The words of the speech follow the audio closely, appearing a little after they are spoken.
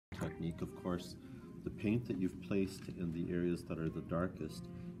technique, of course, the paint that you've placed in the areas that are the darkest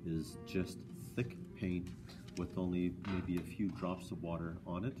is just thick paint with only maybe a few drops of water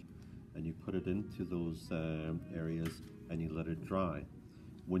on it, and you put it into those areas and you let it dry.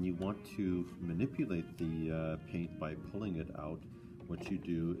 When you want to manipulate the paint by pulling it out, what you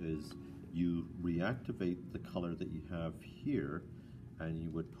do is you reactivate the color that you have here, and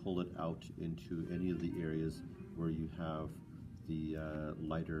you would pull it out into any of the areas where you have the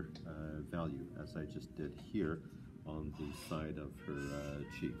lighter value, as I just did here on the side of her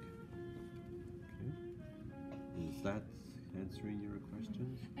cheek. Okay. Is that answering your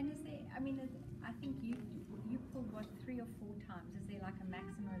questions? And is there, I mean, I think you pulled what, 3 or 4 times. Is there like a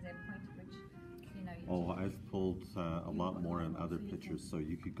maximum, or is there a point at which, you know? Oh, I've pulled a lot more on other pictures, so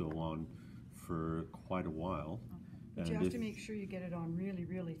you could go on for quite a while. But you have to make sure you get it on really,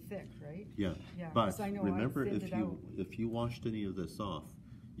 really thick, right? Yeah, Yeah, but I know remember, I if you washed any of this off,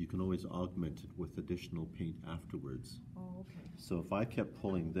 you can always augment it with additional paint afterwards. Oh, okay. So if I kept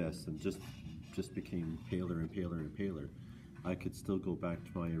pulling this and just became paler and paler and paler, I could still go back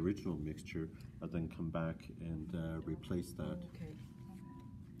to my original mixture and then come back and replace that. Oh, okay.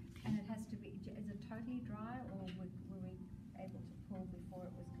 And it has to be, is it totally dry, or were we able to pull before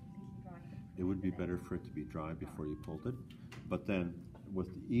it was completely dry? It would be better for it to be dry before you pulled it. But then with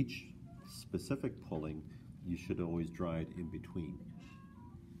each specific pulling, you should always dry it in between.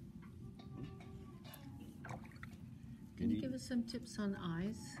 Can you give us some tips on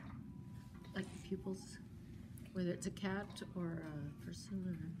eyes, like pupils, whether it's a cat or a person,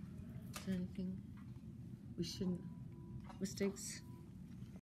 or is there anything we shouldn't, mistakes?